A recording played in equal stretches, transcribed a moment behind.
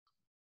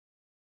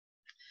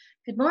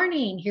Good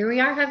morning. Here we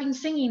are having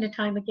singing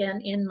time again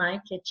in my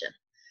kitchen.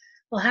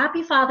 Well,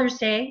 happy Father's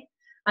Day.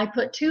 I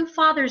put two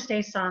Father's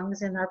Day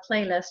songs in our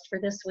playlist for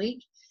this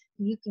week.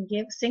 You can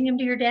sing them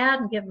to your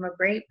dad and give him a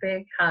great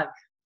big hug.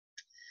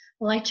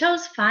 Well, I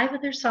chose 5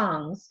 of their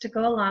songs to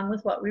go along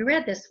with what we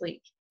read this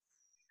week.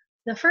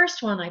 The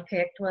first one I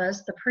picked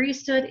was The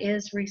Priesthood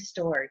is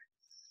Restored.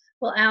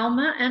 Well,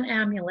 Alma and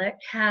Amulek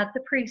had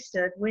the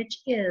priesthood, which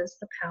is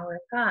the power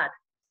of God.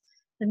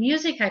 The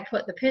music I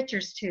put the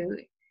pictures to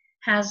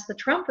has the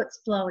trumpets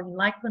blowing,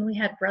 like when we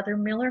had Brother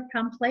Miller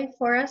come play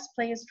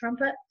his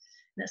trumpet,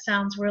 and it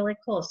sounds really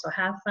cool, so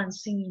have fun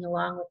singing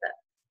along with it.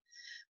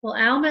 Well,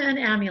 Alma and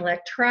Amulek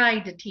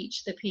tried to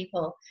teach the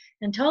people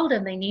and told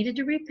them they needed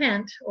to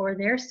repent or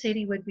their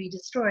city would be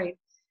destroyed,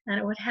 and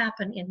it would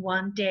happen in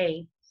one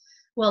day.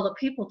 Well, the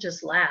people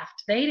just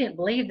laughed. They didn't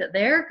believe that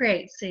their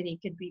great city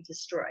could be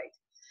destroyed.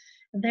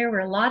 And there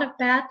were a lot of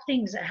bad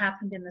things that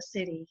happened in the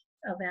city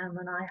of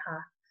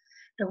Ammonihah.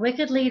 The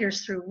wicked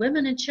leaders threw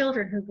women and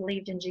children who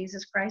believed in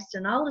Jesus Christ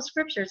and all the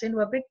scriptures into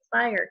a big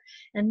fire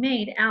and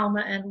made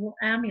Alma and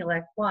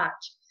Amulek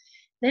watch.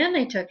 Then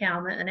they took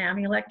Alma and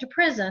Amulek to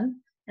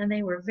prison, and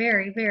they were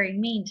very, very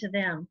mean to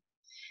them.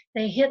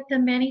 They hit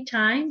them many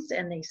times,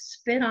 and they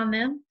spit on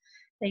them.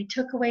 They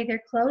took away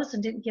their clothes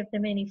and didn't give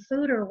them any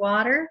food or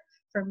water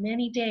for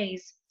many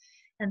days.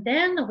 And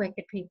then the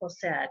wicked people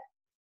said,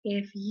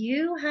 if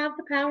you have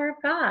the power of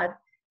God,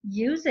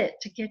 use it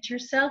to get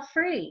yourself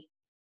free.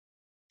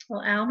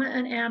 Well, Alma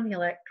and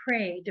Amulek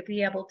prayed to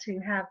be able to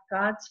have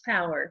God's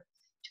power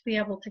to be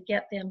able to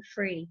get them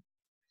free.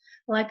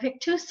 Well, I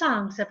picked 2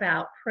 songs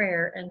about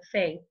prayer and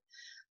faith.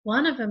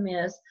 One of them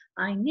is,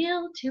 I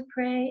kneel to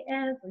pray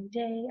every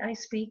day, I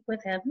speak with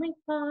Heavenly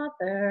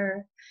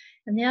Father.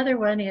 And the other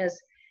one is,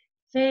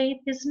 faith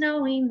is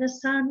knowing the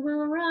sun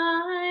will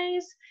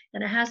rise.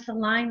 And it has the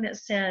line that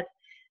said,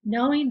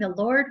 knowing the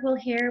Lord will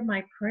hear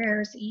my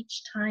prayers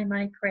each time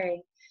I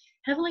pray.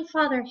 Heavenly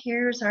Father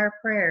hears our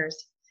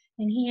prayers,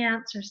 and he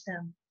answers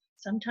them.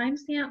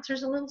 Sometimes the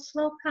answer's a little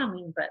slow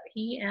coming, but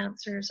he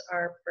answers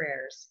our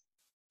prayers.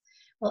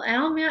 Well,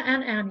 Alma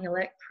and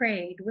Amulek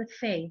prayed with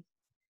faith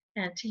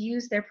and to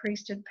use their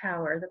priesthood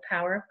power, the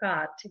power of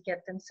God, to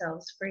get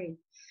themselves free.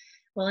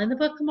 Well, in the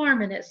Book of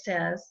Mormon, it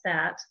says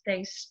that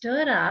they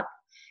stood up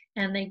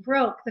and they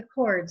broke the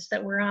cords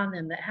that were on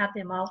them, that had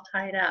them all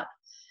tied up.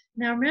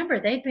 Now remember,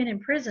 they'd been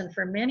in prison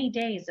for many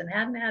days and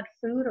hadn't had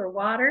food or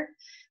water.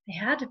 They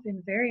had to have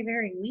been very,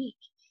 very weak.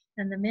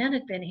 And the men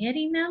had been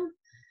hitting them,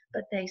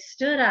 but they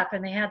stood up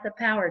and they had the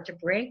power to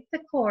break the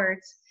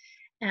cords.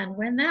 And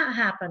when that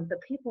happened, the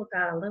people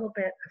got a little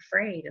bit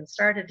afraid and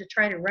started to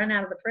try to run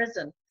out of the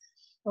prison.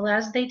 Well,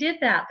 as they did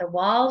that, the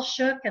walls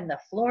shook and the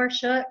floor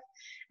shook,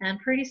 and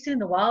pretty soon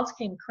the walls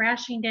came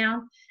crashing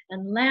down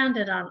and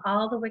landed on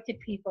all the wicked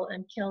people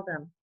and killed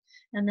them.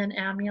 And then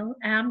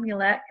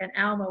Amulek and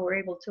Alma were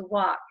able to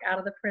walk out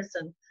of the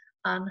prison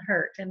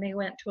unhurt, and they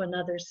went to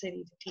another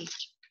city to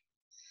teach.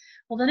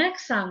 Well, the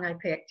next song I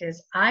picked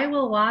is I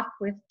Will Walk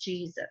with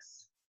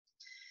Jesus.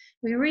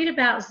 We read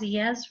about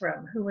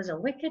Zeezrom, who was a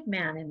wicked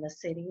man in the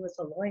city, was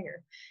a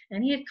lawyer,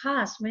 and he had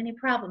caused many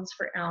problems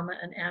for Alma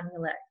and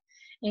Amulek.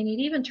 And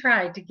he'd even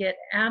tried to get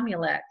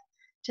Amulek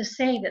to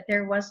say that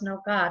there was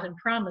no God and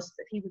promised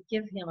that he would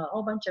give him a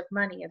whole bunch of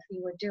money if he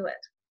would do it.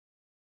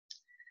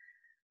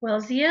 Well,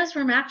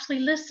 Zeezrom actually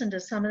listened to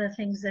some of the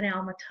things that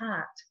Alma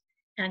taught,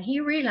 and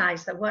he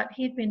realized that what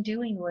he'd been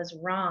doing was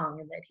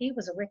wrong and that he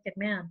was a wicked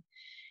man.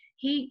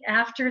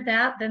 After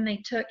that, then they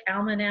took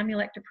Alma and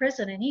Amulek to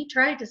prison, and he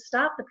tried to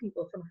stop the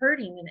people from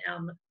hurting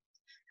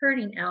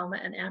Alma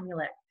and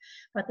Amulek.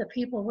 But the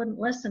people wouldn't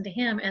listen to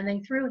him, and they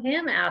threw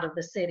him out of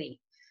the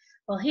city.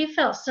 Well, he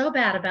felt so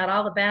bad about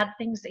all the bad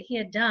things that he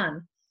had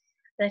done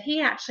that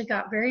he actually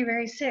got very,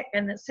 very sick,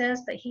 and it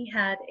says that he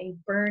had a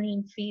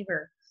burning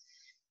fever.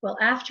 Well,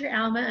 after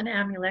Alma and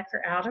Amulek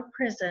are out of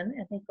prison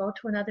and they go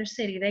to another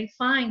city, they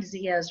find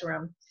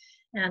Zeezrom,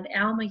 and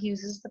Alma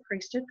uses the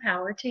priesthood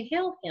power to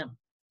heal him.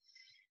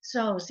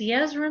 So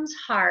Zeezrom's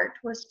heart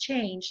was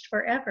changed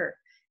forever.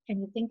 Can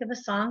you think of a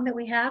song that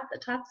we have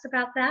that talks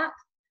about that?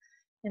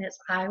 And it's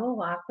I Will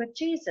Walk with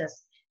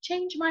Jesus.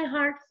 Change my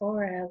heart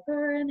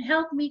forever and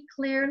help me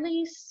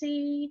clearly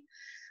see.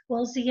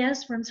 Well,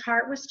 Zeezrom's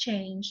heart was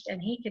changed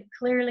and he could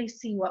clearly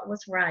see what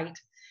was right.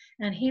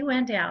 And he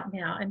went out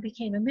now and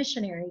became a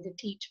missionary to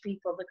teach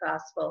people the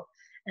gospel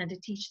and to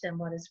teach them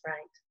what is right.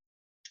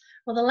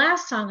 Well, the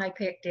last song I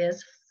picked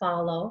is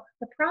Follow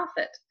the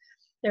Prophet.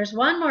 There's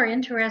one more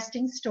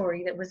interesting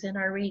story that was in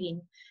our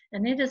reading,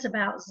 and it is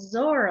about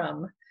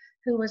Zoram,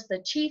 who was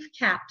the chief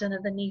captain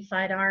of the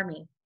Nephite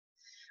army.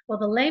 Well,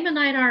 the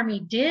Lamanite army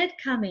did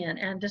come in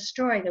and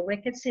destroy the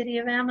wicked city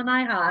of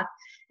Ammonihah,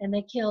 and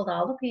they killed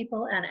all the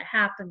people, and it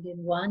happened in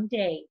one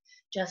day,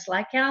 just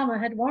like Alma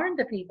had warned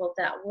the people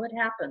that would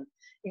happen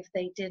if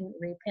they didn't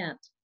repent.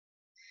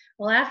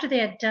 Well, after they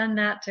had done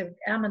that to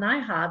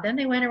Ammonihah, then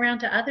they went around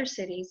to other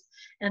cities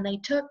and they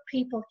took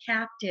people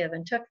captive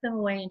and took them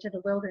away into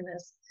the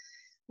wilderness.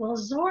 Well,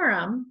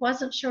 Zoram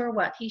wasn't sure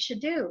what he should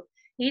do.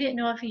 He didn't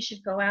know if he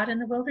should go out in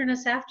the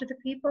wilderness after the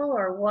people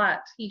or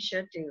what he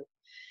should do.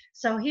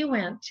 So he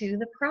went to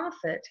the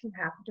prophet, who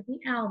happened to be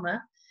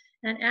Alma,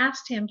 and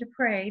asked him to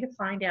pray to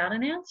find out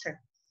an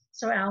answer.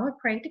 So Alma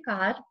prayed to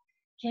God,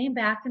 came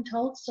back and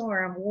told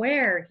Zoram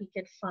where he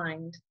could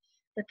find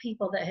the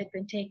people that had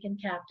been taken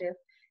captive,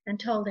 and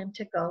told him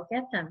to go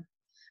get them.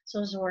 So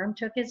Zoram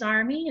took his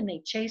army, and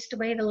they chased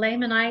away the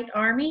Lamanite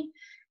army,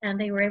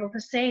 and they were able to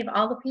save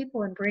all the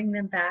people and bring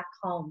them back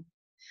home.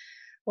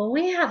 Well,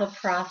 we have a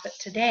prophet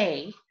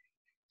today,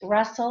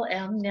 Russell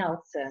M.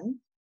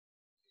 Nelson.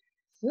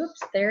 Oops,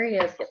 there he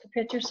is. Get the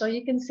picture so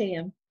you can see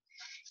him.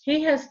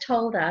 He has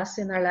told us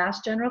in our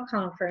last general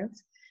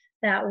conference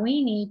that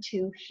we need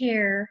to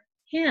hear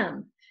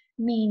him,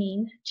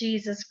 meaning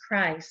Jesus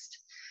Christ.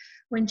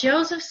 When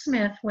Joseph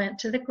Smith went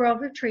to the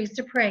Grove of Trees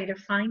to pray to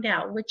find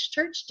out which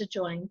church to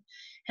join,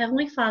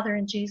 Heavenly Father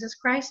and Jesus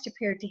Christ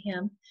appeared to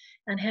him,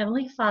 and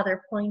Heavenly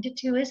Father pointed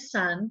to his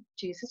Son,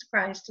 Jesus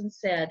Christ, and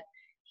said,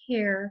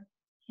 "Hear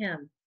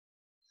him."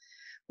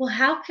 Well,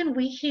 how can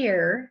we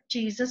hear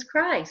Jesus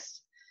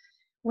Christ?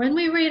 When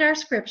we read our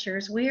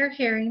scriptures, we are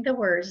hearing the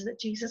words that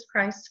Jesus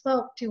Christ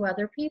spoke to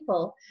other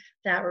people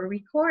that were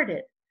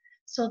recorded.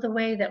 So the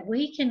way that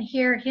we can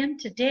hear him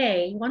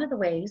today, one of the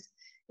ways,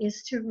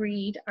 is to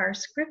read our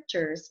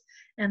scriptures,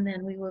 and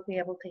then we will be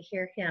able to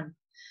hear him.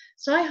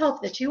 So I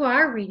hope that you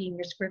are reading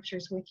your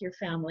scriptures with your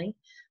family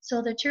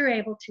so that you're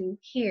able to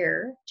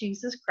hear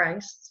Jesus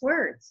Christ's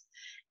words.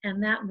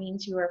 And that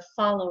means you are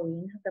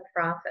following the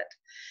prophet.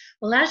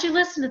 Well, as you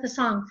listen to the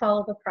song,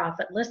 Follow the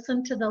Prophet,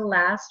 listen to the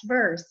last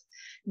verse.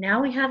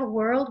 Now we have a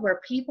world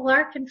where people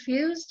are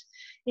confused.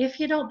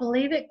 If you don't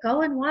believe it,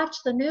 go and watch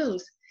the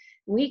news.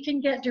 We can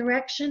get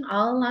direction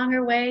all along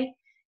our way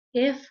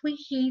if we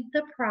heed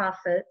the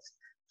prophets,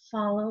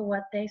 follow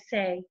what they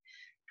say.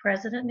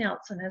 President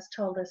Nelson has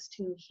told us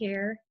to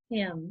hear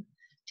him,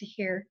 to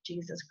hear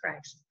Jesus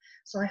Christ.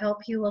 So I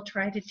hope you will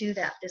try to do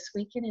that this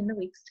week and in the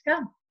weeks to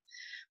come.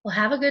 Well,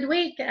 have a good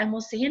week, and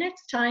we'll see you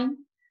next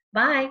time.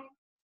 Bye.